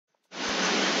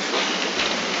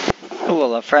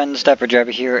Alola friends,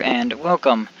 DapperDraby here, and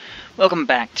welcome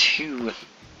back to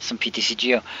some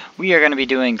PTCGO. We are going to be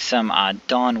doing some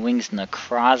DAwn Wings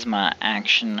Necrozma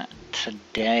action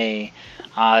today.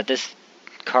 This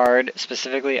card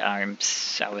specifically, I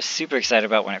was super excited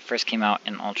about when it first came out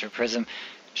in Ultra Prism.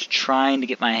 Just trying to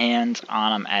get my hands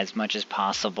on them as much as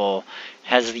possible.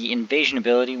 Has the invasion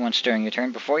ability. Once during your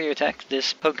turn, before you attack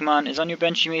this Pokemon is on your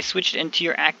bench, you may switch it into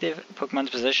your active Pokemon's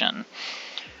position.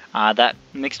 That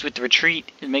mixed with the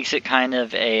retreat, it makes it kind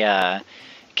of a,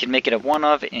 can make it a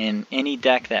one-of in any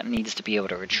deck that needs to be able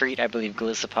to retreat. I believe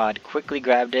Gliscopod quickly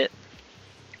grabbed it.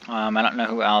 I don't know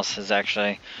who else has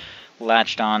actually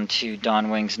latched on to DAwn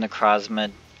Wings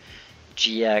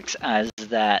Necrozma-GX as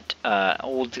that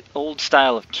old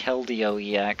style of Keldeo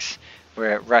EX,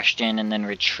 where it rushed in and then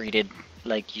retreated,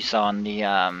 like you saw in the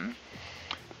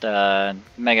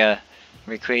Mega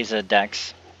Rayquaza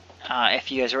decks.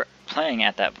 If you guys were playing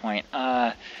at that point.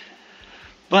 But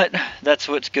that's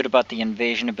what's good about the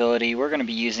invasion ability. We're going to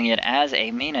be using it as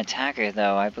a main attacker,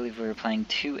 though. I believe we were playing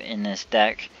two in this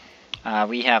deck.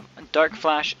 We have Dark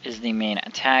Flash is the main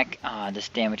attack. This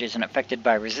damage isn't affected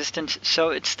by resistance,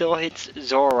 so it still hits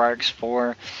Zoroarks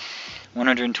for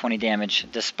 120 damage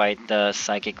despite the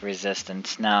psychic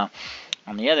resistance. Now,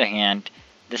 on the other hand,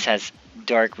 this has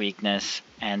Dark Weakness,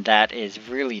 and that is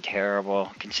really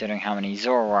terrible considering how many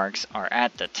Zoroarks are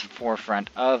at the forefront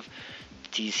of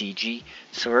TCG.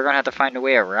 So we're going to have to find a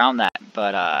way around that.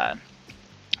 But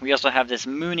we also have this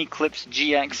Moon Eclipse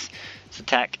GX. This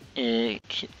attack, it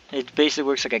basically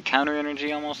works like a counter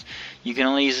energy almost. You can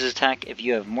only use this attack if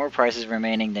you have more prizes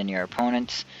remaining than your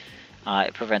opponents.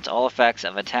 It prevents all effects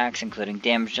of attacks, including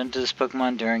damage done to this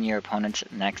Pokemon during your opponent's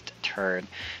next turn.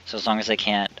 So as long as they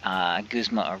can't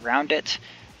Guzma around it,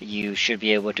 you should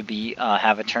be able to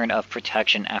have a turn of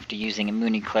protection after using a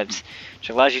Moon Eclipse, which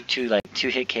allows you to like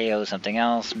 2-hit KO something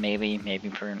else, maybe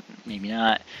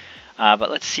not. But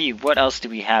let's see, what else do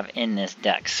we have in this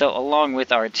deck? So along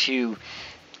with our two,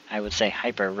 I would say,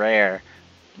 hyper rare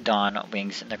DAwn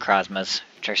Wings Necrozmas,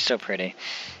 which are so pretty,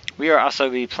 we are also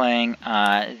be playing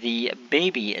the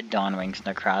baby DAwn Wings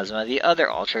Necrozma, the other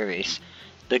Ultra Race.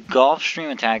 The Golf Stream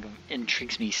attack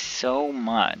intrigues me so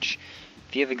much.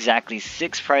 If you have exactly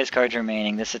 6 prize cards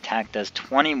remaining, this attack does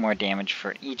 20 more damage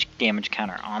for each damage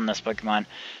counter on this Pokemon.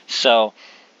 So,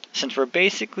 since we're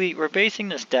basing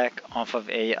this deck off of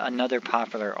another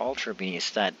popular Ultra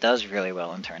Beast that does really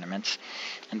well in tournaments,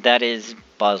 and that is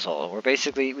Buzzhole.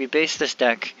 We base this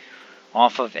deck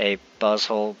off of a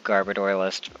Buzzhole Garbodor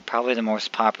list, probably the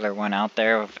most popular one out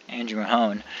there of Andrew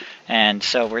Mahone. And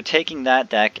so we're taking that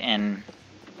deck and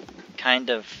kind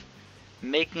of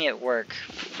making it work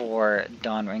for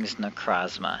DAwn Wings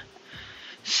Necrozma.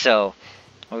 So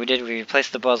what we did, we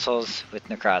replaced the Buzzholes with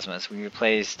Necrozmas. We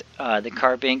replaced the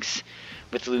Carbinks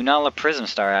with Lunala Prism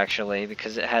Star, actually,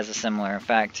 because it has a similar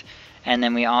effect. And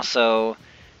then we also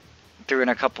threw in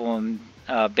a couple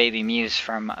baby Mews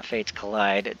from Fates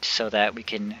Collide so that we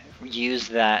can use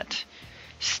that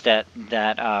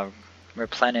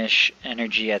replenish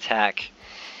energy attack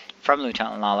from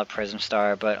Lunala Prism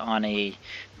Star, but on a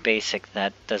basic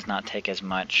that does not take as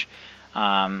much.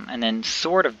 And then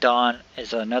Sword of Dawn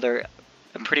is a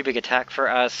pretty big attack for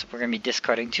us. We're going to be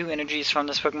discarding 2 energies from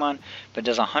this Pokemon, but it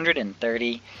does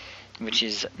 130, which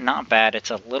is not bad.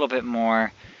 It's a little bit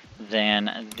more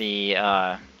than the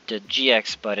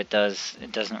GX, but it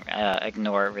doesn't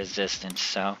ignore resistance,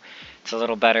 so it's a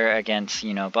little better against,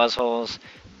 you know, Buzzholes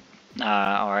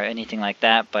or anything like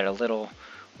that, but a little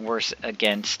worse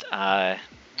against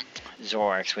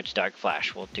Zoroarks, which Dark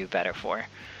Flash will do better for.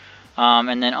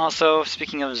 And then also,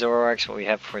 speaking of Zoroarks, what we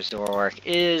have for Zoroark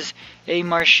is a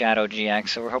Marshadow-GX,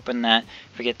 so we're hoping that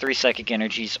if we get 3 Psychic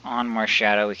Energies on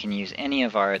Marshadow, we can use any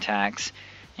of our attacks,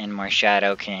 and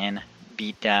Marshadow can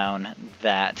beat down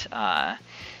that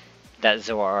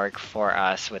Zoroark for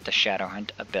us with the Shadow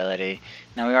Hunt ability.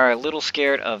 Now we are a little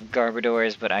scared of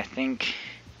Garbodors, but I think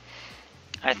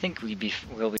we'll be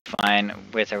fine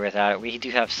with or without it. We do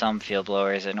have some Field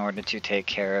Blowers in order to take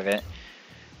care of it.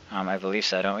 I believe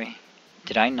so, don't we?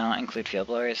 Did I not include Field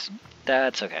Blowers?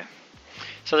 That's okay.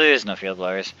 So there is no Field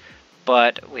Blowers,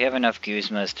 but we have enough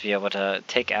Guzmas to be able to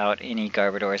take out any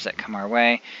Garbodors that come our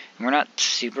way. And we're not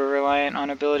super reliant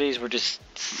on abilities, we're just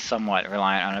somewhat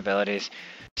reliant on abilities.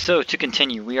 So to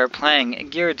continue, we are playing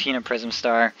Giratina Prism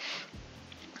Star.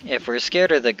 If we're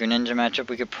scared of the Greninja matchup,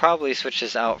 we could probably switch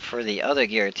this out for the other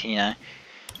Giratina.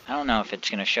 I don't know if it's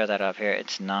going to show that up here.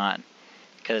 It's not,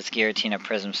 because it's Giratina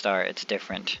Prism Star. It's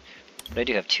different. But I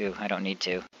do have 2. I don't need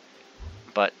to.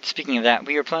 But speaking of that,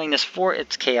 we are playing this for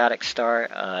its Chaotic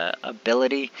Star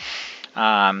ability.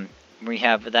 We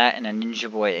have that and a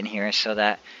Ninja Boy in here so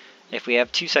that if we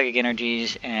have 2 Psychic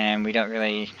Energies and we don't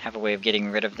really have a way of getting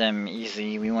rid of them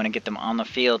easily, we want to get them on the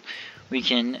field, we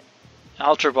can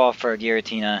Ultra Ball for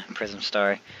Giratina Prism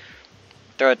Star,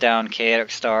 throw it down, Chaotic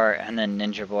Star, and then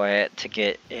Ninja Boy it to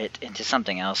get it into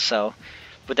something else. So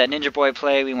with that Ninja Boy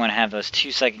play, we want to have those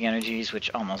 2 Psychic Energies,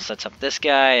 which almost sets up this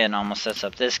guy, and almost sets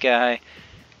up this guy,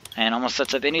 and almost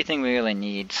sets up anything we really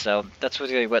need. So that's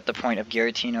really what the point of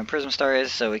Giratina Prism Star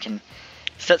is, so we can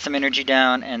set some energy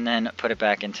down and then put it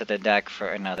back into the deck for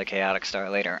another Chaotic Star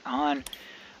later on.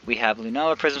 We have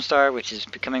Lunala Prism Star, which is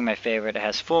becoming my favorite. It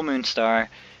has Full Moon Star,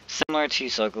 similar to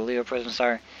Solgaleo Prism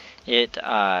Star. It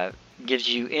gives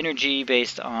you energy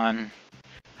based on,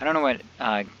 I don't know what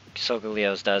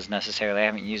Solgaleo's does necessarily, I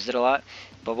haven't used it a lot,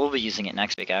 but we'll be using it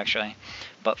next week actually.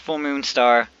 But Full Moon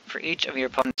Star for each of your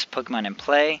opponent's Pokemon in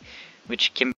play,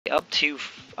 which can be up to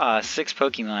 6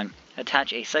 Pokemon.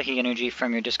 Attach a Psychic Energy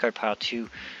from your discard pile to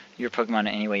your Pokemon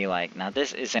any way you like. Now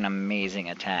this is an amazing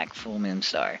attack, Full Moon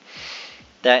Star.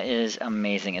 That is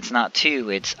amazing. It's not 2,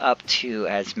 it's up to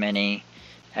as many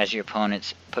as your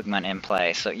opponent's Pokemon in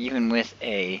play. So even with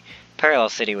a Parallel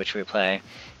City, which we play,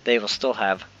 they will still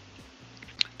have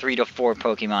 3 to 4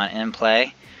 Pokemon in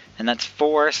play, and that's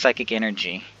 4 Psychic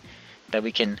Energy that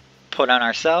we can put on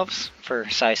ourselves for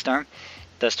Psystorm.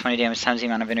 Does 20 damage times the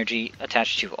amount of energy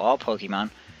attached to all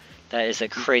Pokemon. That is a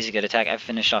crazy good attack. I've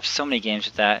finished off so many games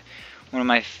with that. One of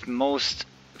my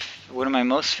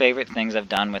most favorite things I've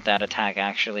done with that attack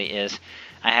actually is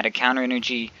I had a counter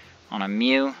energy on a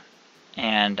Mew,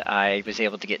 and I was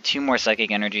able to get 2 more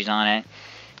Psychic Energies on it,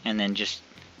 and then just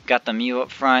got the Mew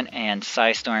up front and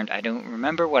Psystormed. I don't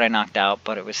remember what I knocked out,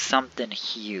 but it was something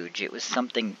huge. It was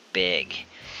something big.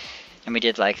 And we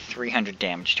did like 300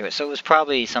 damage to it. So it was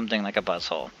probably something like a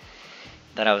Buzzhole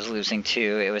that I was losing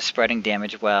to. It was spreading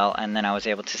damage well, and then I was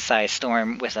able to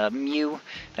Psystorm with a Mew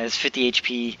that is 50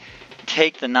 HP,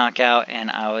 take the knockout,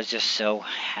 and I was just so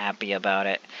happy about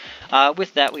it.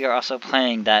 With that, we are also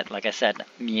playing that, like I said,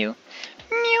 Mew.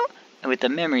 With the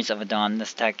Memories of a Dawn,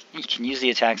 this attack, you can use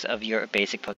the attacks of your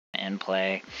basic Pokemon in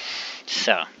play.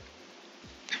 So,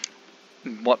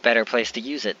 what better place to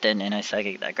use it than in a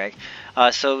Psychic deck,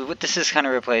 right? So what this is kind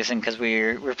of replacing, because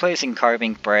we're replacing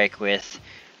Carbink Break with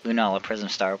Lunala Prism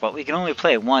Star, but we can only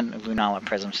play 1 Lunala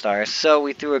Prism Star, so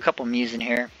we threw a couple Mews in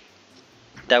here.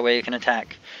 That way it can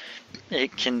attack.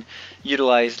 It can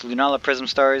utilize Lunala Prism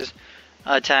Star's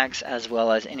attacks as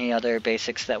well as any other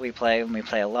basics that we play, and we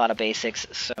play a lot of basics,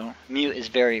 so Mew is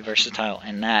very versatile,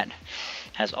 and that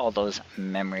has all those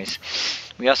memories.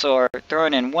 We also are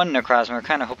throwing in 1 Necrozma. We're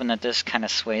kind of hoping that this kind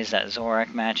of sways that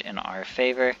Zoroark match in our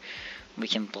favor. We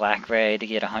can Black Ray to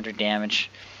get 100 damage.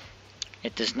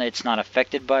 It's not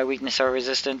affected by weakness or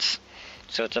resistance,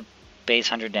 so it's a base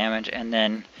 100 damage, and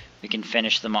then we can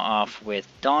finish them off with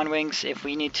Dawn Wings if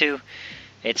we need to.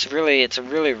 It's a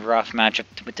really rough matchup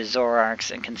with the Zoroarks,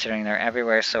 and considering they're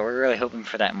everywhere, so we're really hoping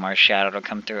for that Marshadow to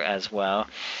come through as well.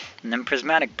 And then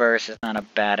Prismatic Burst is not a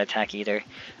bad attack either.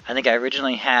 I think I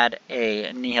originally had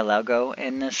a Nihilego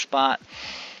in this spot,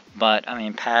 but I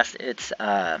mean past its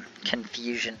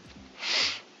Confusion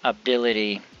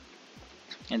ability,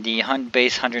 and the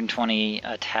base 120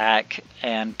 attack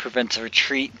and prevents a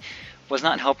retreat was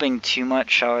not helping too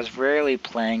much, so I was rarely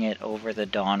playing it over the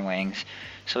Dawn Wings.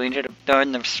 So we ended up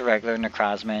throwing the regular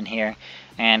Necrozma in here,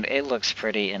 and it looks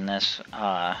pretty in this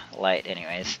light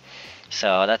anyways.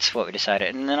 So that's what we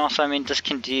decided. And then also, I mean, this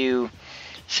can do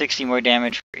 60 more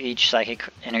damage for each Psychic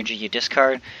Energy you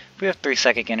discard. If we have 3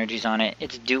 Psychic Energies on it,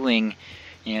 it's doing,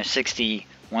 60,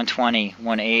 120,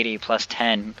 180, plus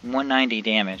 10, 190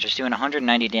 damage. It's doing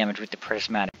 190 damage with the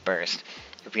Prismatic Burst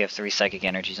if we have 3 Psychic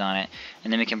Energies on it.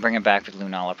 And then we can bring it back with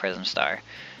Lunala Prism Star.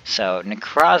 So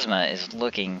Necrozma is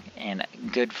looking in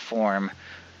good form,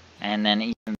 and then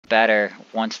even better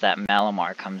once that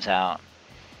Malamar comes out,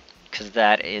 because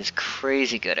that is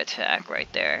crazy good attack right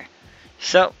there.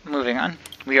 So moving on,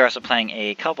 we are also playing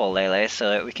a couple Lele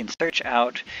so that we can search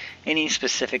out any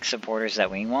specific supporters that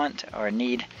we want or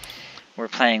need. We're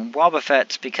playing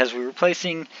Wobbuffets because we were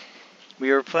playing,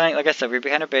 like I said, we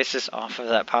kind of based this off of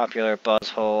that popular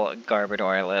Buzzhole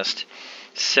Garbodor list.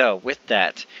 So with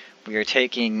that, we are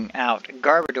taking out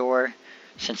Garbodor,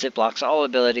 since it blocks all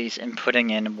abilities, and putting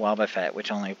in Wobbuffet,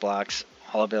 which only blocks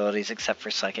all abilities except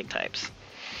for Psychic types.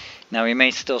 Now we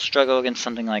may still struggle against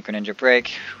something like Greninja Break,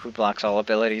 who blocks all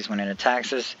abilities when it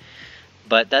attacks us,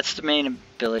 but that's the main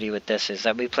ability with this, is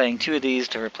that we're playing 2 of these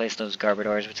to replace those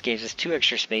Garbodors, which gives us 2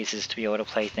 extra spaces to be able to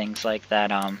play things like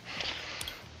that,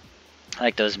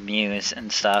 like those Mews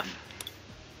and stuff.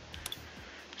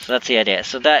 So that's the idea.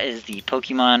 So that is the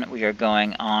Pokemon. We are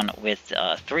going on with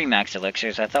 3 Max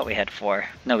Elixirs. I thought we had 4.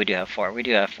 No, we do have 4. We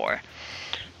do have 4.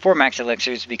 4 Max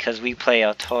Elixirs because we play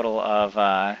a total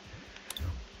of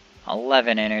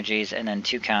 11 energies and then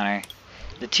 2 counter.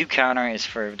 The 2 counter is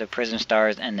for the Prism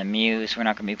Stars and the Mews. We're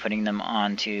not going to be putting them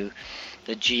onto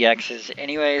the GXs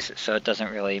anyways, so it doesn't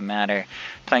really matter.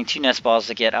 Playing 2 Nest Balls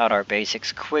to get out our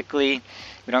basics quickly.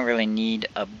 We don't really need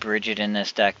a Bridget in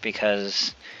this deck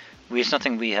because there's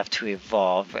nothing we have to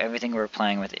evolve. Everything we're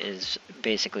playing with is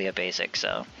basically a basic,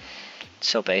 so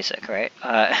basic, right?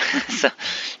 So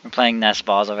we're playing Nest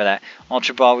Balls over that.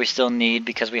 Ultra Ball we still need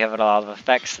because we have a lot of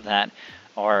effects that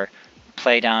are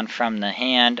play down from the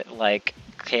hand, like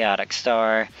Chaotic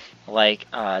Star, like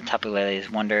Tapu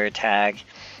Lele's Wonder Tag.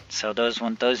 So those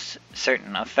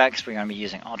certain effects we're going to be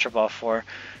using Ultra Ball for.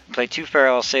 Play 2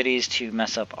 Parallel Cities to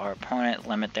mess up our opponent,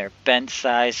 limit their bench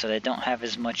size so they don't have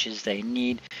as much as they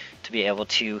need to be able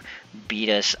to beat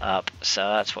us up. So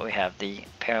that's what we have the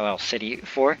Parallel City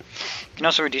for. You can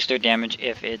also reduce their damage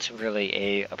if it's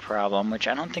really a problem, which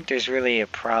I don't think there's really a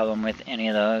problem with any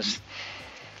of those.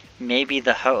 Maybe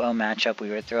the Ho-Oh matchup we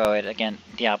would throw it again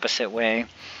the opposite way,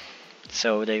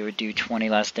 so they would do 20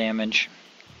 less damage.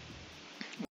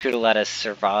 Could have let us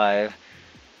survive.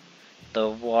 The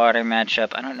water matchup,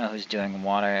 I don't know who's doing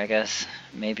water, I guess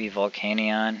maybe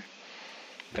Volcanion,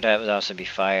 but that would also be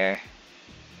fire.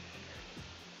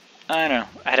 I don't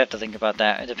know, I'd have to think about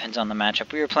that. It depends on the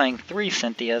matchup. We were playing 3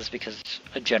 Cynthias because it's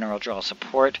a general draw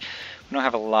support. We don't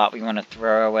have a lot we want to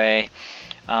throw away.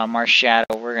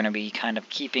 Marshadow we're going to be kind of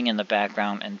keeping in the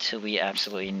background until we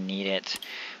absolutely need it.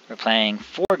 We're playing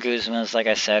 4 Guzmas, like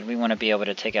I said. We want to be able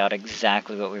to take out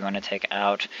exactly what we want to take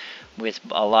out. With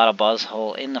a lot of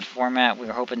Buzzhole in the format,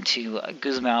 we're hoping to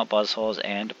Guzma out Buzzholes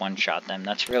and one-shot them.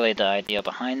 That's really the idea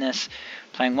behind this.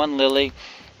 Playing 1 Lily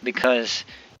because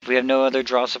if we have no other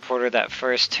draw supporter that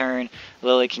first turn,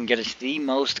 Lily can get us the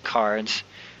most cards.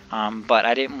 But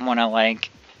I didn't want to like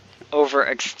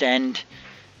overextend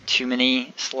too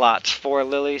many slots for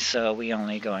Lily, so we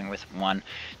only going with 1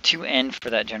 to end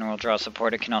for that general draw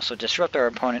support. It can also disrupt our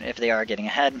opponent if they are getting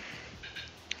ahead.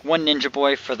 1 Ninja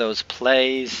Boy for those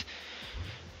plays.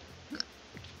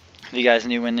 If you guys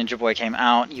knew when Ninja Boy came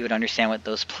out, you would understand what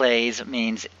those plays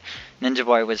means. Ninja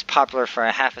Boy was popular for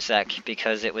a half a sec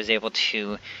because it was able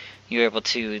to, you were able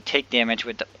to take damage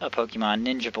with a Pokemon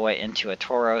Ninja Boy into a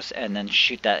Tauros and then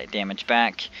shoot that damage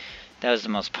back. That was the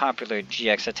most popular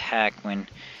GX attack when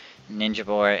Ninja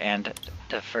Boy and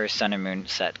the first Sun and Moon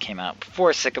set came out.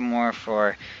 Before Sycamore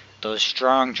for those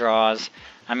strong draws.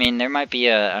 I mean, there might be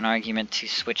an argument to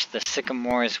switch the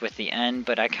Sycamores with the end,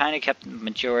 but I kind of kept the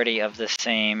majority of the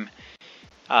same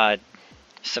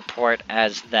support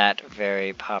as that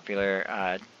very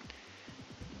popular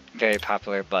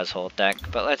Buzzhole deck.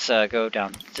 But let's go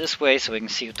down this way so we can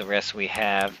see what the rest we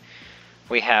have.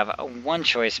 We have 1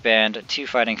 Choice Band, 2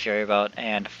 Fighting Fury Belt,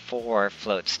 and 4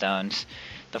 Float Stones.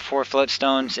 The 4 Float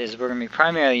Stones is we're going to be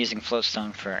primarily using Float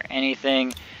Stone for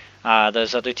anything.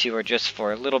 Those other 2 are just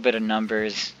for a little bit of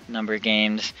number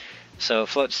games. So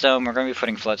Float Stone, we're going to be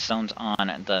putting Float Stones on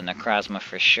the Necrozma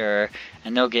for sure,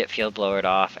 and they'll get Field Blowered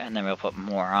off, and then we'll put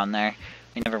more on there.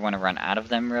 We never want to run out of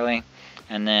them really.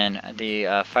 And then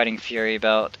the Fighting Fury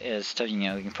Belt is still, you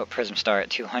know, we can put Prism Star at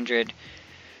 200.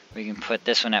 We can put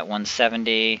this one at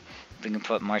 170. We can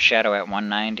put Marshadow at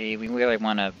 190. We really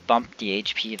want to bump the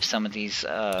HP of some of these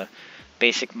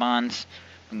basic mons.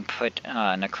 We can put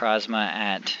Necrozma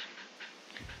at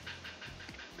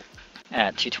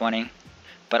 220.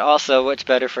 But also, what's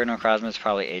better for Necrozma is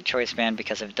probably a Choice Band,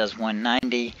 because if it does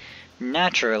 190,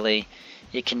 naturally,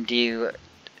 it can do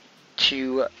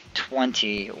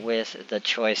 220 with the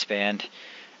Choice Band,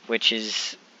 which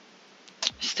is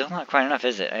still not quite enough,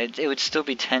 is it? It would still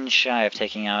be 10 shy of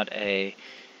taking out a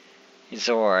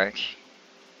Zoroark.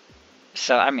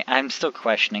 So, I mean, I'm still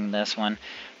questioning this one.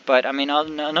 But, I mean,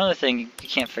 another thing you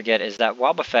can't forget is that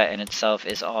Wobbuffet in itself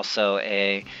is also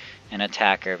an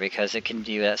attacker, because it can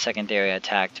do that secondary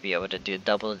attack to be able to do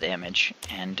double damage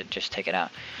and just take it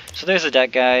out. So there's the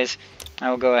deck, guys. I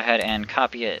will go ahead and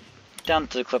copy it down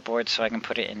to the clipboard so I can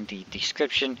put it in the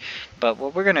description. But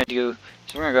what we're going to do is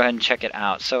we're going to go ahead and check it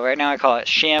out. So right now I call it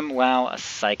ShamWow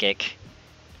Psychic.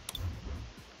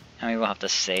 And we will have to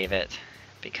save it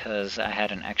because I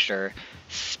had an extra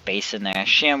space in there.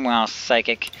 ShamWow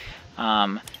Psychic.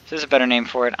 So there's a better name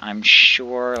for it, I'm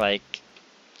sure. Like,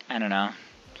 I don't know.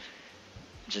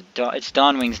 It's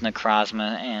DAwn Wings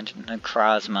Necrozma and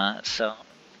Necrozma, so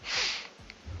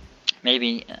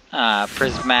maybe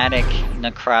Prismatic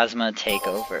Necrozma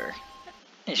Takeover.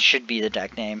 It should be the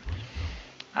deck name,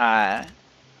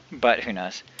 but who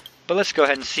knows. But let's go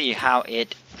ahead and see how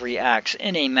it reacts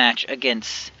in a match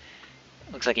against,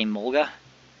 looks like a Molga,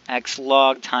 X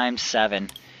log times 7.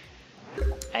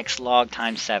 X log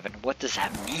times 7. What does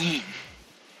that mean?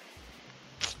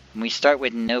 We start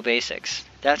with no basics.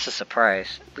 That's a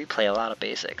surprise. We play a lot of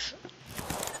basics.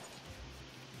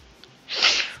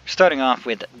 Starting off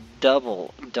with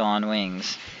double Dawn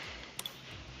Wings.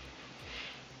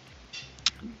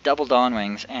 Double Dawn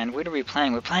Wings. And what are we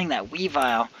playing? We're playing that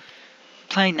Weavile.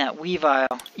 Playing that Weavile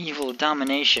Evil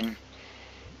Domination.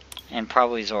 And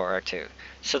probably Zoroark too.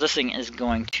 So this thing is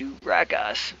going to wreck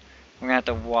us. We're going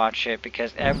to have to watch it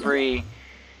because every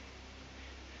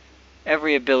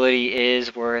ability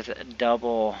is worth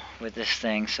double with this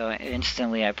thing. So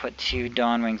instantly I put 2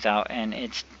 Dawn Wings out and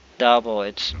it's double.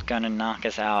 It's going to knock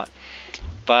us out.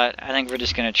 But I think we're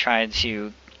just going to try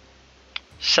to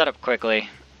set up quickly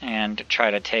and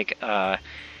try to take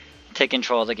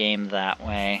control of the game that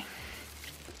way.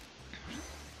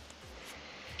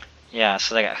 Yeah,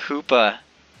 so they got Hoopa,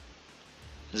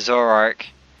 Zoroark,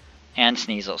 and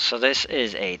Sneasel. So this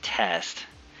is a test.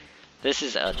 This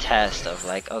is a test of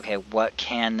like, okay, what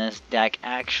can this deck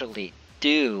actually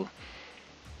do?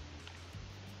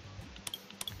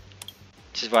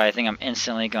 Which is why I think I'm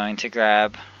instantly going to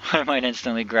grab, I might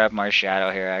instantly grab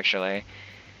Marshadow here actually.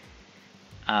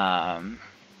 Man,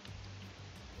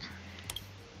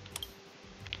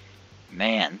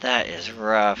 that is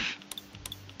rough.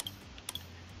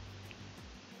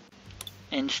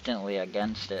 Instantly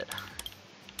against it.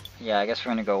 Yeah, I guess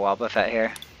we're gonna go Wobbuffet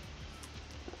here.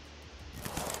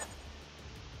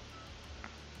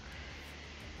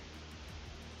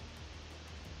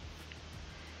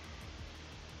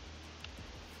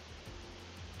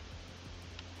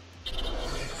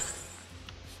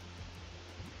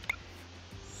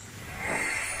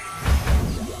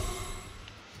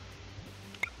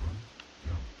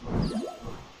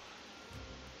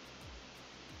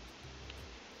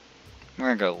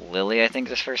 We're gonna go Lily, I think,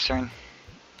 this first turn.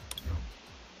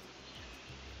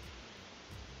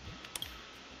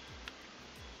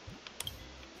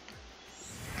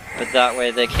 But that way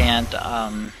they can't,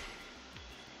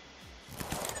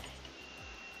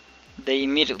 they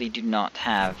immediately do not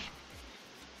have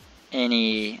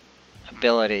any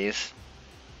abilities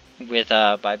with,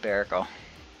 Biberical.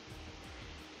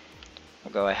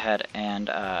 We'll go ahead and,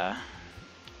 wow,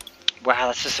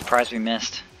 that's a surprise we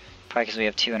missed. Probably because we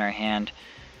have 2 in our hand.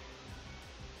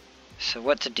 So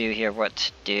what to do here, what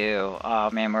to do?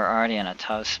 Oh man, we're already in a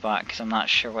tough spot because I'm not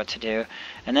sure what to do.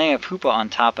 And then we have Hoopa on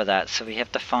top of that, so we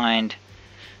have to find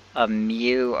a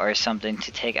Mew or something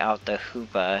to take out the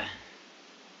Hoopa.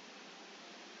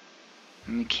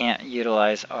 We can't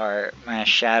utilize our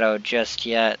Marshadow just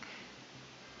yet.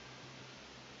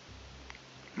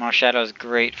 Marshadow is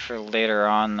great for later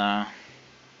on though.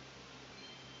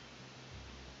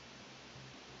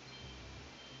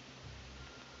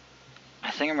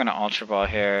 I think I'm going to Ultra Ball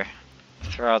here.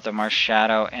 Throw out the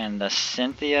Marshadow and the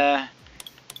Cynthia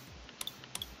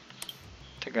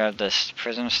to grab this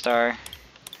Prism Star.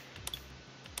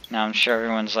 Now I'm sure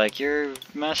everyone's like, you're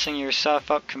messing yourself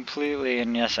up completely,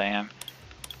 and yes I am.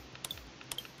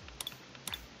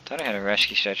 Thought I had a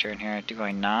Rescue Stretcher in here. Do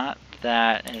I not?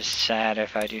 That is sad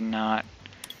if I do not.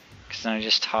 Because then I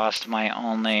just tossed my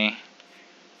only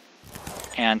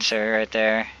answer right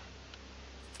there.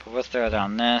 But we'll throw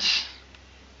down this.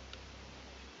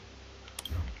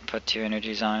 Put 2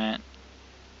 energies on it.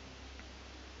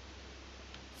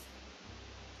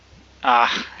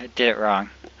 Ah, I did it wrong.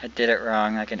 I did it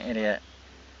wrong like an idiot.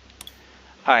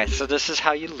 Alright, so this is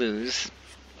how you lose.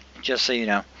 Just so you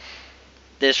know.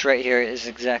 This right here is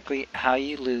exactly how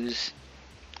you lose.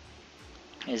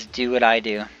 Is do what I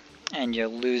do. And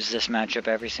you'll lose this matchup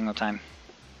every single time.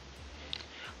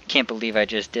 I can't believe I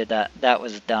just did that. That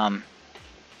was dumb.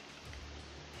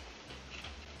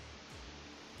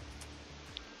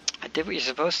 I did what you're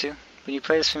supposed to. When you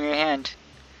play this from your hand,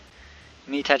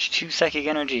 you need to attach 2 psychic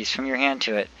energies from your hand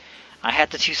to it. I had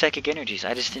the 2 psychic energies,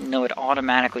 I just didn't know it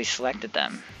automatically selected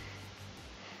them.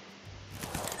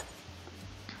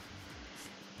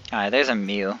 Alright, there's a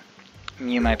Mew.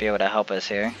 Mew might be able to help us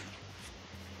here.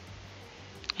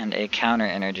 And a counter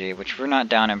energy, which we're not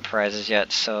down in prizes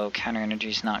yet, so counter energy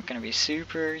is not going to be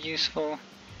super useful.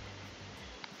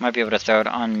 Might be able to throw it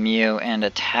on Mew and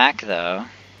attack though.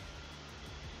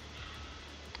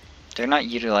 They're not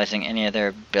utilizing any of their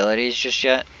abilities just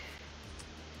yet.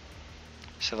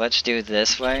 So let's do it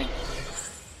this way.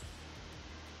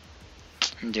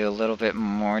 And do a little bit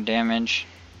more damage.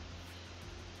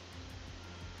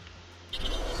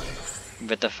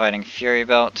 With the Fighting Fury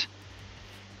Belt.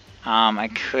 I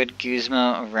could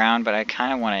Guzma around, but I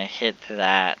kind of want to hit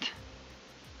that.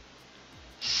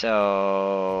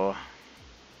 So...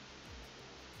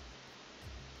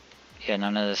 yeah,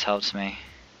 none of this helps me.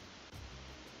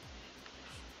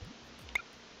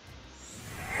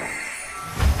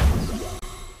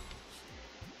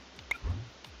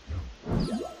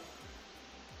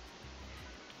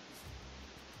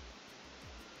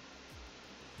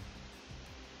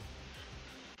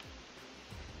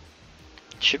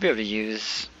 Should be able to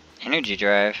use Energy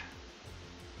Drive.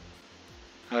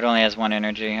 Oh, it only has one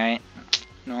energy, right?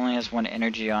 It only has one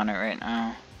energy on it right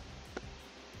now.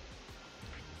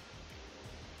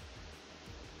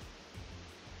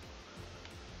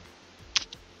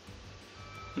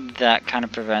 That kind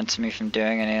of prevents me from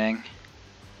doing anything.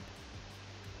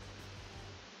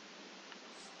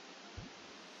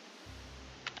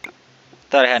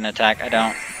 Thought I had an attack, I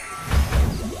don't.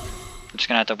 I'm just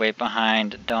gonna have to wait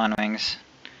behind Dawn Wings,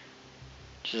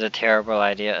 which is a terrible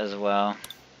idea as well.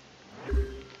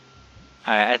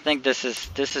 Alright, I think this is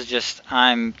just,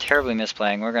 I'm terribly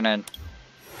misplaying. We're gonna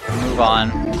move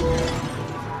on.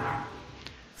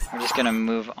 We're just gonna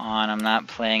move on. I'm not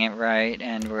playing it right,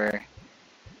 and we're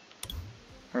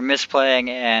misplaying,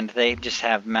 and they just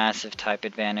have massive type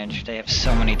advantage. They have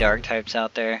so many dark types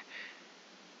out there.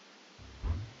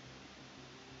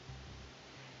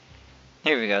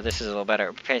 Here we go, this is a little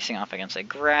better. We're facing off against a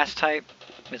grass type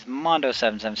with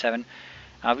Mondo777.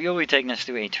 We will be taking this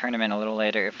through a tournament a little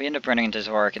later. If we end up running into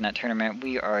Zoroark in that tournament,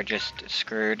 we are just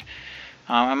screwed.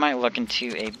 I might look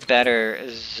into a better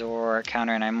Zoroark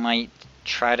counter, and I might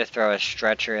try to throw a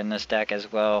Stretcher in this deck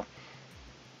as well.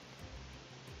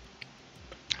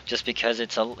 Just because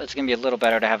it's going to be a little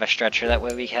better to have a Stretcher. That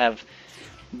way we have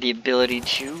the ability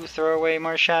to throw away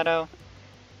Marshadow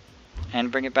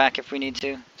and bring it back if we need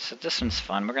to. So this one's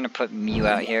fun. We're going to put Mew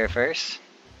out here first.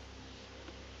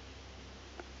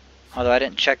 Although I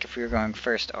didn't check if we were going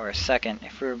first or second.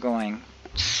 If we were going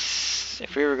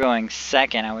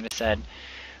second, I would have said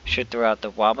should throw out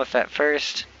the Wobbuffet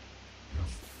first.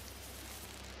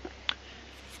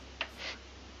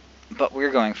 But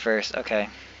we're going first. Okay.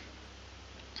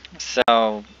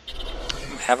 So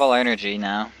we have all our energy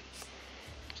now.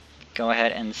 Go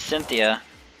ahead and Cynthia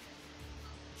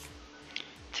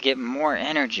to get more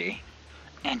energy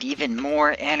and even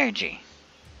more energy.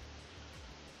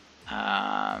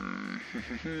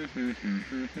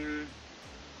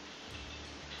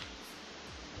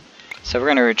 So we're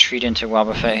going to retreat into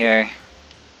Wobbuffet here.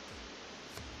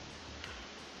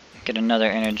 Get another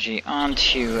energy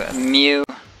onto Mew.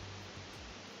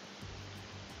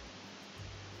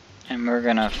 And we're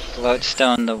going to Float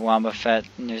Stone the Wobbuffet.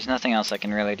 There's nothing else I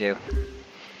can really do.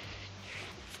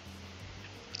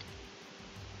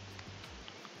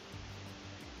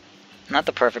 Not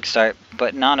the perfect start,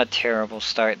 but not a terrible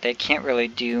start. They can't really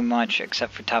do much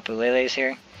except for Tapu Lele's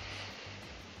here.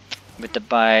 With the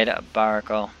Bide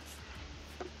Baracle.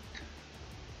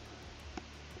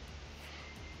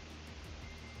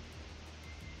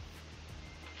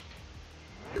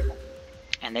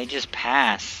 And they just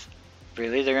pass.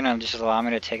 Really? They're gonna just allow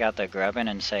me to take out the Grubbin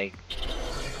and say,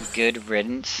 good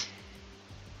riddance?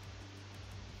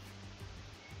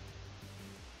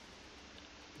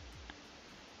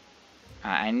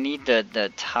 I need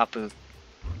the Tapu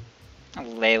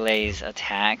Lele's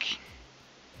attack.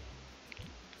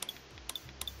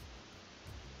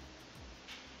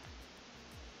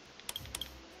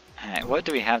 Alright, what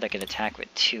do we have that could attack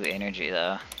with 2 energy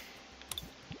though?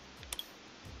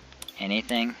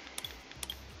 Anything?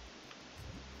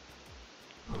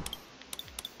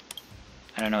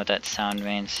 I don't know what that sound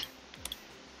means.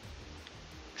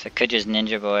 So I could just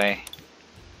Ninja Boy.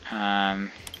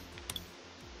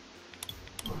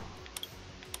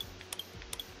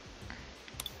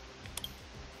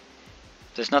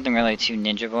 There's nothing really to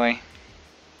Ninja Boy.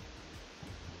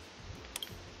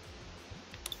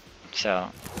 So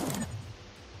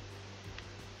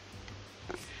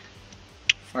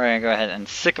we're gonna go ahead and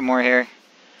Sycamore here.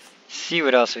 See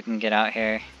what else we can get out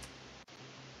here.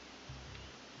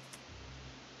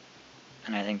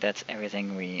 And I think that's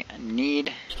everything we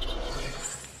need.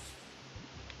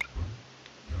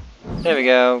 There we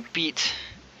go. Beat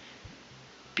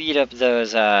up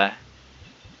those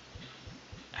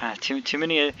too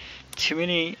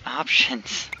many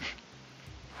options.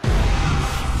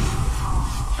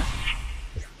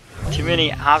 Too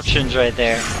many options right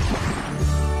there.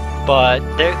 But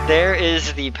there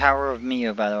is the power of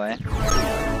Mew, by the way.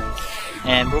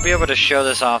 And we'll be able to show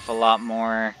this off a lot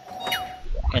more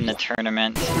in the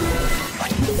tournament.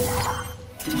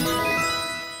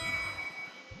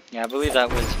 Yeah, I believe that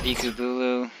was Viku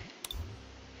Bulu.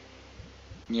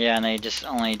 Yeah, and they just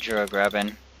only drew a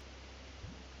Grubbin.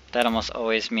 That almost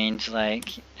always means,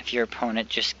 like, if your opponent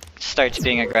just starts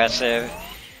being aggressive,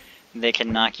 they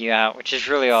can knock you out, which is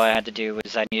really all I had to do.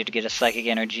 Was I needed to get a Psychic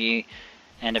Energy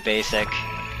and a Basic.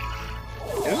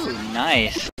 Ooh,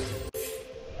 nice.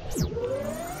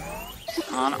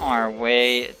 On our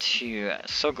way to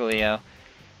Solgaleo.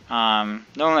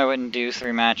 Normally I wouldn't do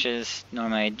 3 matches.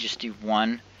 Normally I'd just do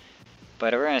 1.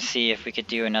 But we're going to see if we could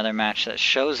do another match that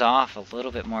shows off a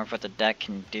little bit more of what the deck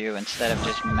can do instead of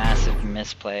just massive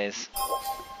misplays.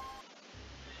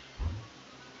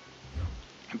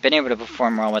 I've been able to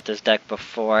perform well with this deck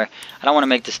before. I don't want to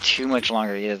make this too much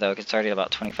longer either though, because it's already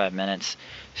about 25 minutes.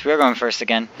 So we're going first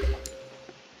again.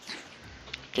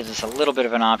 Gives us a little bit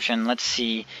of an option. Let's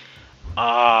see.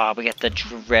 Ah, we got the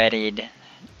dreaded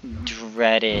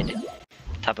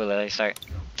Tapu Lele start.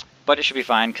 But it should be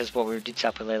fine, because what we would do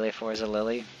Tapu Lele for is a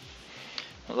Lily.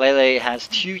 Lele has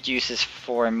 2 uses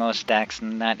for most decks,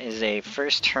 and that is a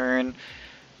first turn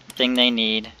thing they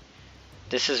need.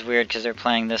 This is weird, because they're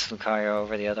playing this Lucario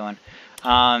over the other one.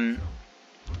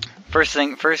 First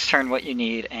turn what you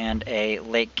need, and a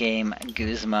late game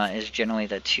Guzma is generally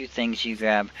the 2 things you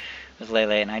grab with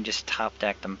Lele, and I just top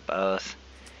decked them both.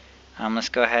 Let's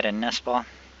go ahead and Nest Ball.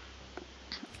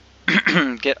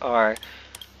 Get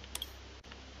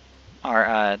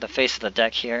the face of the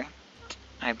deck here.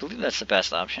 I believe that's the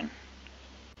best option.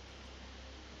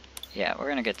 Yeah, we're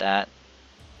gonna get that.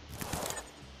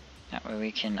 That way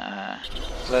we can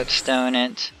Float Stone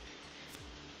it.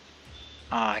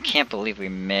 Oh, I can't believe we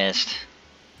missed.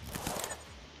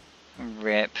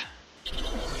 Rip.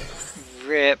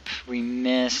 Rip, we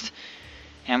missed.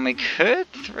 And we could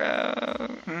throw...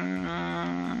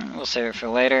 we'll save it for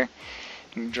later.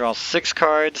 Draw 6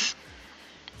 cards.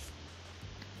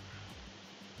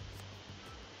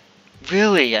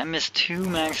 Really? I missed 2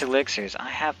 Max Elixirs. I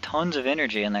have tons of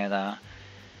energy in there though.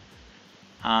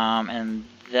 In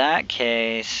that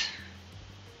case...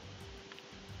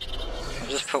 I'll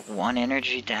just put 1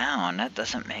 energy down. That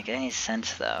doesn't make any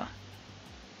sense though.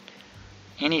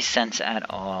 Any sense at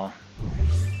all.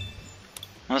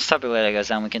 Once Tapu Lele goes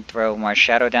down, we can throw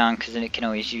Marshadow down because then it can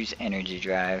always use Energy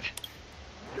Drive.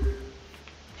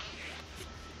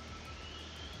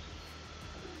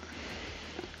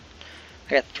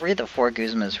 I got 3 of the 4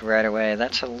 Guzmas right away.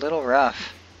 That's a little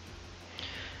rough.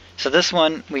 So this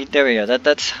one, there we go.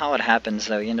 That's how it happens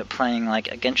though. You end up playing like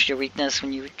against your weakness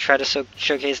when you try to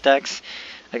showcase decks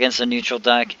against a neutral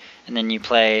deck, and then you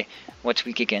play what's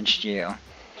weak against you.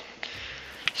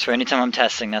 So anytime I'm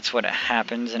testing, that's what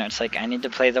happens, and it's like I need to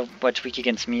play the what's weak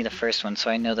against me the first one, so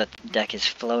I know that the deck is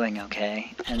flowing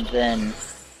okay, and then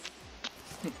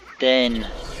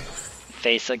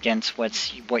face against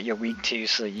what you're weak to,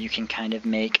 so you can kind of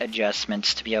make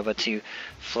adjustments to be able to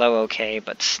flow okay,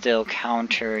 but still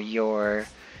counter your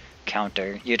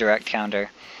direct counter.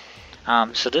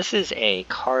 So this is a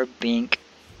Carbink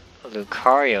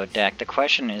Lucario deck. The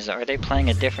question is, are they playing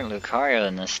a different Lucario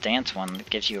than the stance one that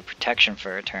gives you a protection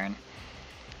for a turn?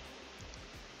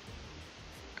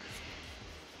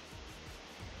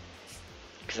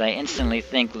 Because I instantly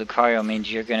think Lucario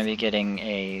means you're going to be getting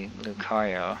a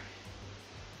Lucario.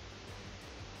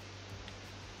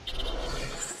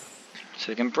 So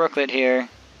we can Brooklet here.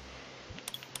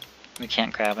 We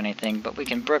can't grab anything, but we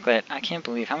can Brooklet. I can't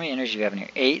believe how many energy we have in here.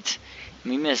 8.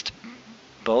 We missed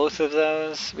both of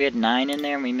those. We had 9 in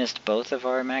there and we missed both of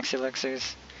our Max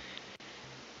Elixirs.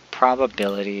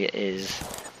 Probability is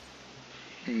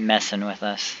messing with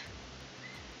us.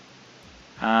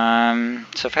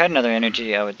 So if I had another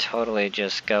energy, I would totally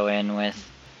just go in with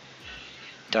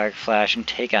Dark Flash and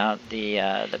take out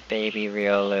the baby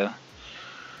Riolu.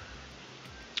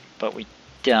 But we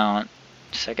don't.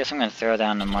 So I guess I'm going to throw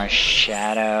down the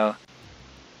Marshadow.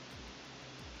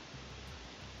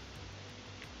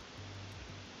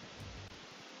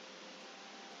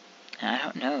 I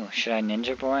don't know. Should I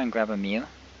Ninja Boy and grab a Mew?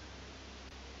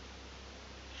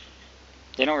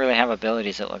 They don't really have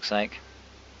abilities, it looks like.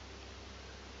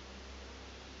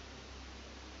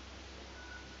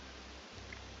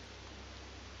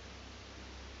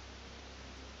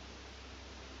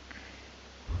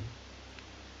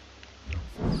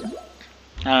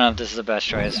 I don't know if this is the best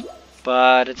choice,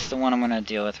 but it's the one I'm going to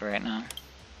deal with right now.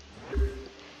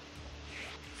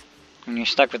 When you're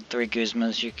stuck with 3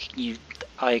 Guzmas,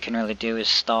 all you can really do is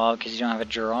stall because you don't have a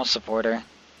draw supporter.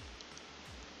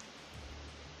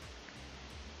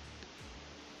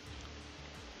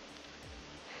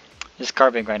 This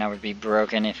Carbink right now would be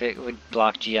broken if it would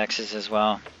block GXs as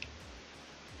well.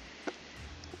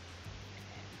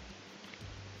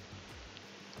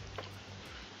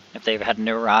 If they've had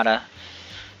Nerada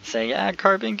say, yeah,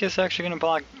 Carbink is actually going to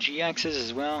block GXs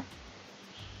as well.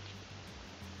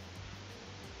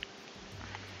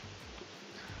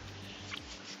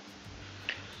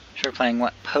 So we're playing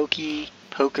what?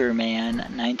 Poker Man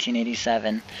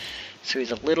 1987. So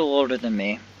he's a little older than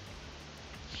me.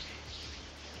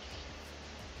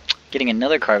 Getting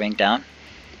another Carbink down.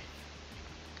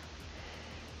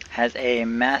 Has a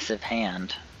massive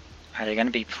hand. Are they going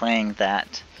to be playing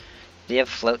that? We have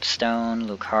Float Stone,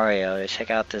 Lucario to check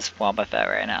out this Wobbuffet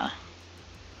right now.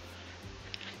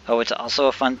 Oh, it's also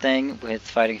a fun thing with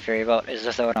Fighting Fairy Belt is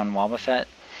to throw it on Wobbuffet,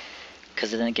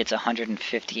 because then it gets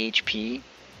 150 HP,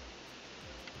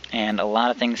 and a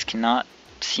lot of things cannot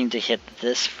seem to hit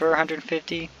this for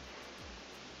 150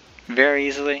 very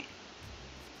easily.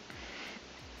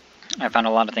 I found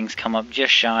a lot of things come up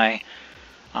just shy,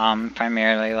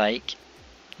 primarily like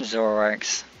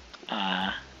Zoroarks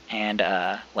and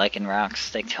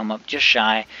Lycanrocs. They come up just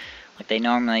shy. Like they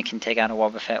normally can take out a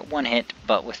Wobbuffet one hit,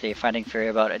 but with the Fighting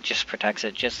Fury Belt, it just protects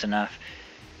it just enough,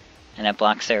 and it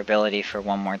blocks their ability for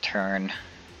one more turn.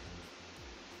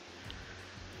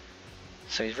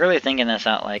 So he's really thinking this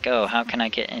out, like, oh, how can I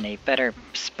get in a better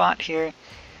spot here?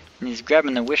 And he's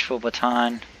grabbing the Wishful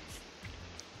Baton.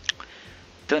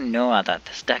 Don't know how that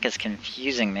this deck is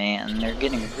confusing me, and they're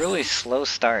getting really slow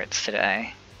starts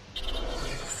today.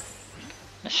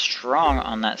 Strong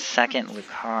on that second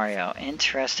Lucario.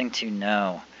 Interesting to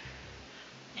know.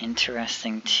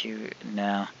 Interesting to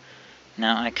know.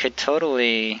 Now I could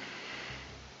totally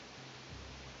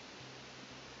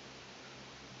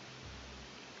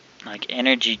like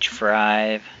Energy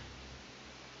Drive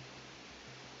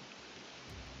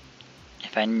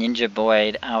if I Ninja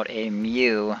Boy'd out a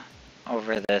Mew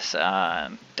over this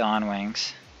Dawn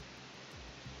Wings.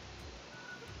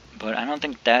 But I don't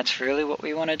think that's really what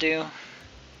we want to do.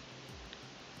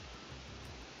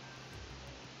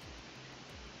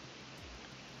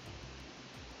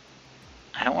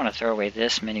 I don't want to throw away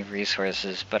this many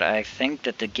resources, but I think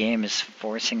that the game is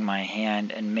forcing my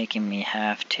hand and making me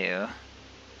have to.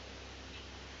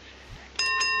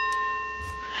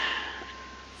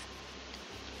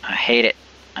 I hate it.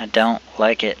 I don't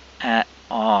like it at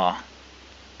all.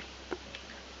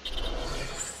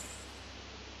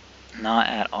 Not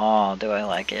at all do I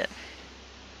like it.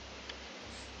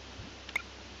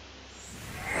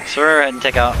 So we're going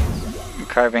to go ahead and take out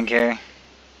Carbon here.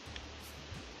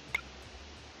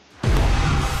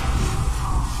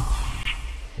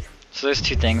 So there's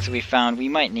two things we found we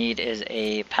might need is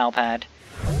a Pal Pad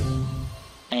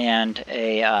and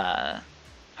a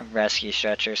rescue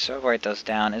stretcher. So I'll write those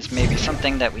down as maybe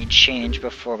something that we change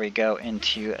before we go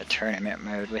into a tournament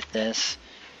mode with this.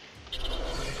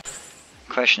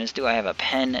 Question is, do I have a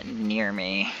pen near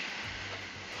me?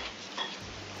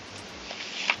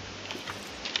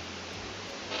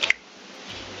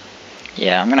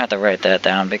 Yeah, I'm gonna have to write that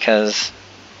down because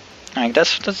like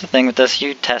that's the thing with this.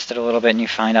 You test it a little bit and you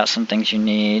find out some things you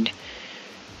need.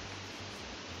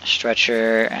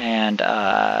 Stretcher and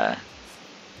Pal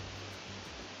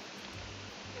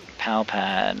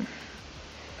Pad.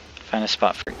 Find a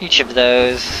spot for each of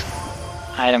those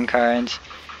item cards.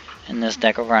 And this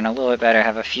deck will run a little bit better,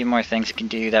 have a few more things you can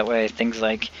do. That way things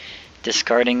like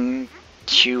discarding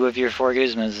 2 of your 4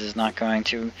 Guzmas is not going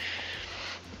to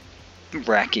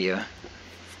wreck you.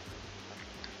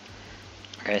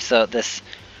 Okay, so this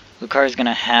Lucario is going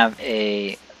to have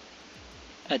a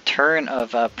turn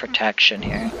of protection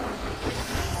here.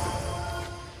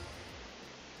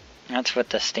 That's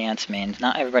what the stance means.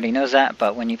 Not everybody knows that,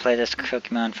 but when you play this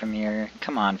Pokemon from your...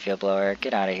 Come on, Field Blower,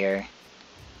 get out of here.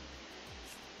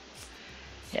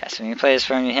 Yeah, so when you play this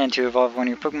from your hand to evolve one of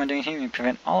your Pokemon doing here, you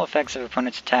prevent all effects of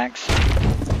opponent's attacks,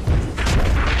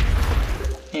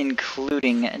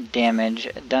 including damage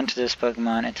done to this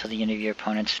Pokemon until the end of your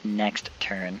opponent's next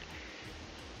turn.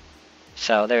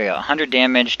 So there we go, 100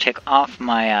 damage, took off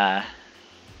my,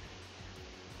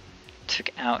 took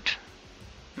out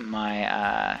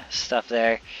my stuff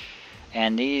there,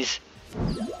 and these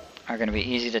are going to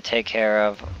be easy to take care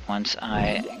of once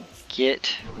I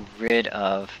get rid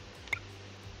of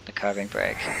the Carving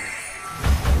Break.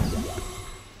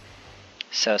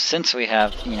 So since we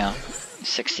have, you know,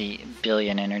 60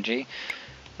 billion energy,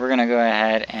 we're gonna go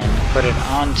ahead and put it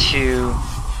onto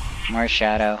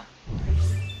Marshadow.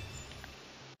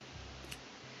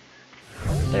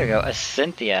 There we go, a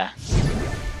Cynthia.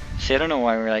 See, I don't know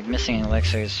why we're like missing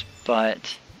elixirs,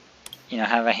 but you know,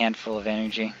 have a handful of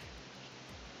energy.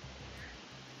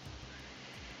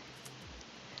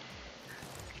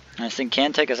 This thing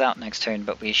can take us out next turn,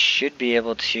 but we should be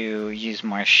able to use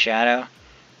Marshadow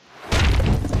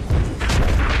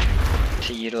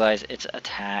to utilize its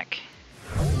attack.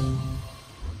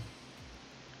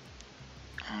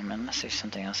 Unless there's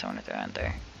something else I want to throw out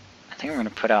there. I think I'm going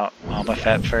to put out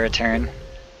Wobbuffet for a turn.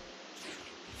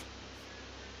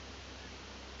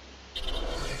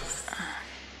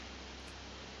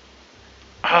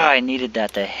 Oh, I needed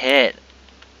that to hit.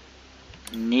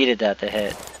 Needed that to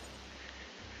hit.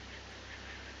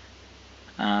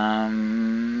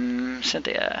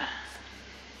 Cynthia.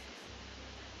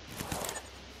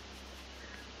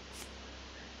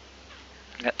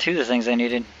 Got two of the things I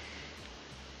needed.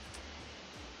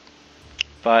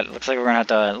 But looks like we're gonna have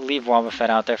to leave Wobbuffet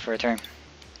out there for a turn.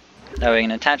 That way we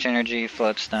can attach energy,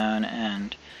 Float Stone,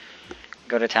 and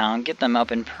go to town, get them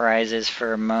up in prizes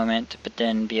for a moment, but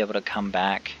then be able to come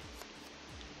back.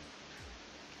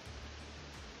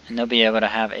 And they'll be able to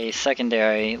have a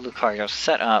secondary Lucario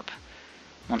set up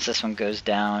once this one goes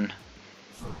down.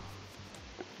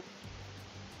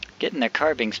 Getting their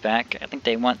Carbings back, I think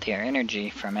they want their energy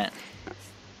from it.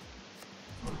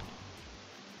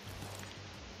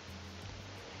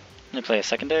 They play a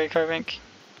secondary Carbink?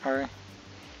 Or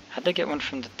how'd they get one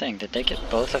from the thing? Did they get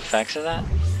both effects of that?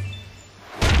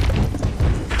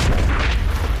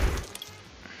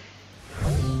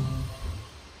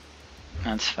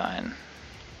 That's fine.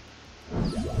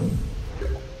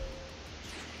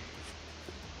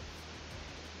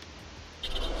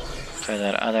 Play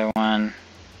that other one.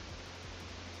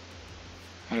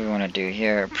 What do we want to do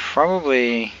here?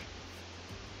 Probably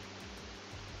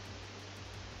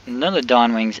another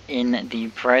Dawn Wings in the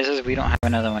prizes. We don't have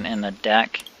another one in the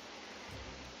deck.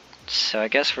 So I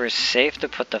guess we're safe to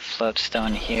put the Float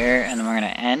Stone here, and then we're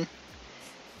going to end.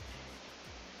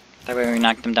 That way we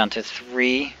knock them down to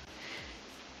 3.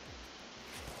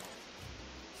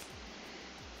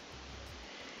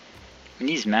 We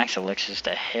need Max Elixirs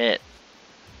to hit.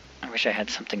 I wish I had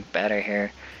something better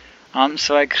here.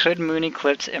 So I could Moon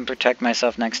Eclipse and protect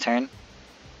myself next turn.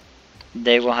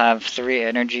 They will have 3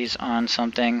 energies on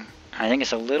something. I think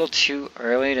it's a little too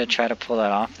early to try to pull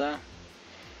that off though.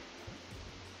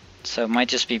 So it might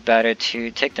just be better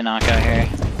to take the knockout here.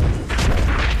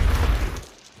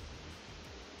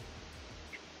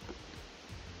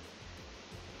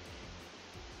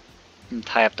 And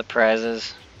tie up the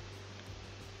prizes.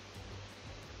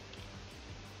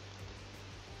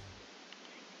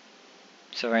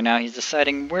 So right now he's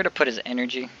deciding where to put his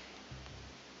energy.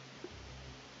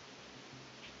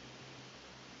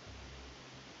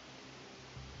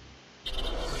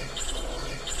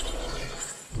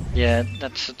 Yeah,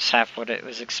 that's half what it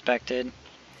was expected.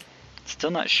 Still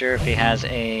not sure if he has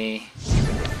another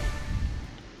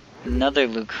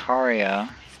Lucario.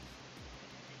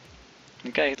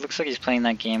 The guy looks like he's playing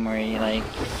that game where he like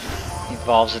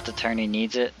evolves at the turn he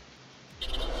needs it.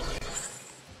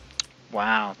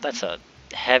 Wow, that's a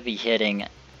heavy hitting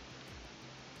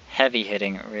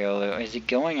Riolu. Is he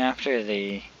going after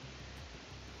the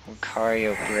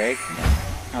Lucario break?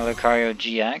 Or Lucario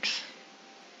GX?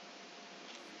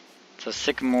 So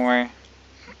Sycamore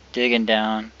digging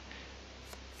down.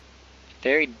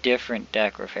 Very different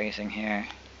deck we're facing here.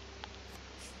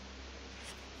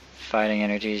 Fighting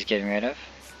energy he's getting rid of.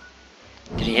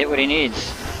 Did he hit what he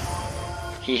needs?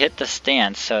 He hit the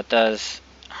stance, so it does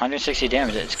 160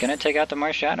 damage. It's gonna take out the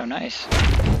Marshadow. Nice.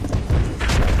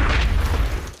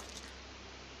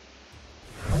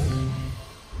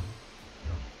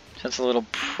 So it's a little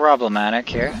problematic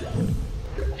here.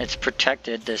 It's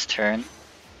protected this turn.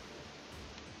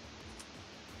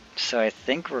 So I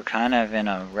think we're kind of in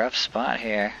a rough spot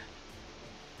here.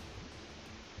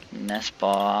 Nest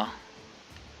Ball.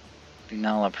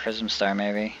 Lunala Prism Star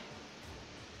maybe.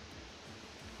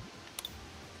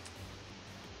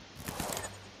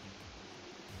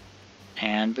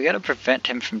 And we gotta prevent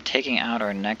him from taking out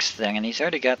our next thing, and he's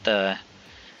already got the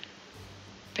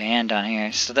band on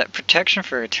here, so that protection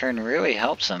for a turn really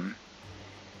helps him.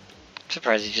 I'm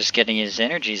surprised he's just getting his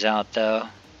energies out though.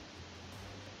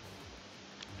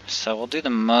 So we'll do the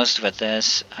most with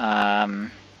this.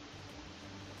 Gonna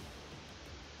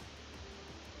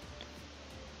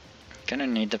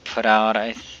need to put out,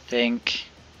 I think,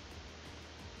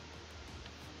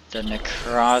 the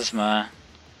Necrozma.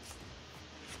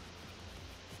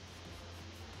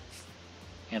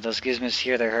 Yeah, those Guzmas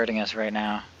here, they're hurting us right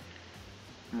now.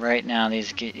 Right now,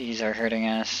 these are hurting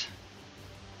us.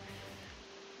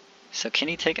 So can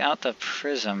he take out the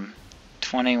Prism?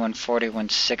 20, 140,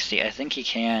 160. I think he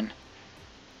can.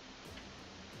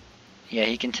 Yeah,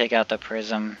 he can take out the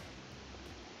Prism.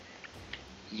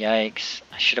 Yikes.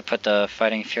 I should have put the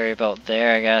Fighting Fury Belt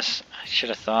there, I guess. I should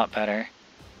have thought better.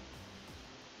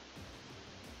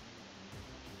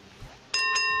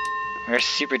 We're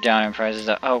super down in prizes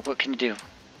though. Oh, what can you do?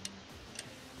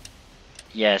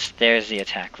 Yes, there's the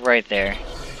attack. Right there.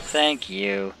 Thank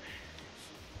you.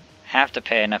 Have to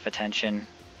pay enough attention.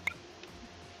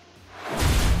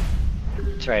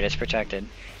 That's right, it's protected.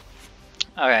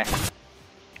 Okay.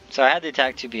 So I had the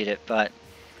attack to beat it, but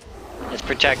it's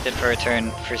protected for a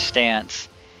turn for stance.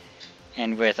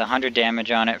 And with 100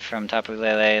 damage on it from Tapu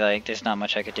Lele, like, there's not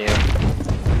much I could do.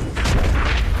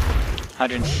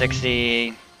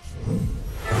 160.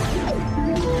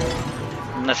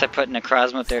 Unless I put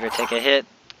Necrozma up there to take a hit.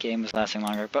 game was lasting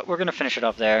longer. But we're going to finish it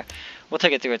off there. We'll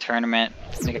take it through a tournament,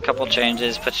 make a couple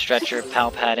changes, put Stretcher,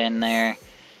 Pal Pad in there,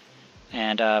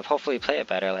 and hopefully play it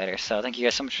better later. So thank you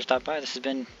guys so much for stopping by. This has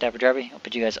been DapperDraby. I'll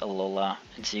bid you guys alola,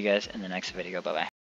 and see you guys in the next video. Bye-bye.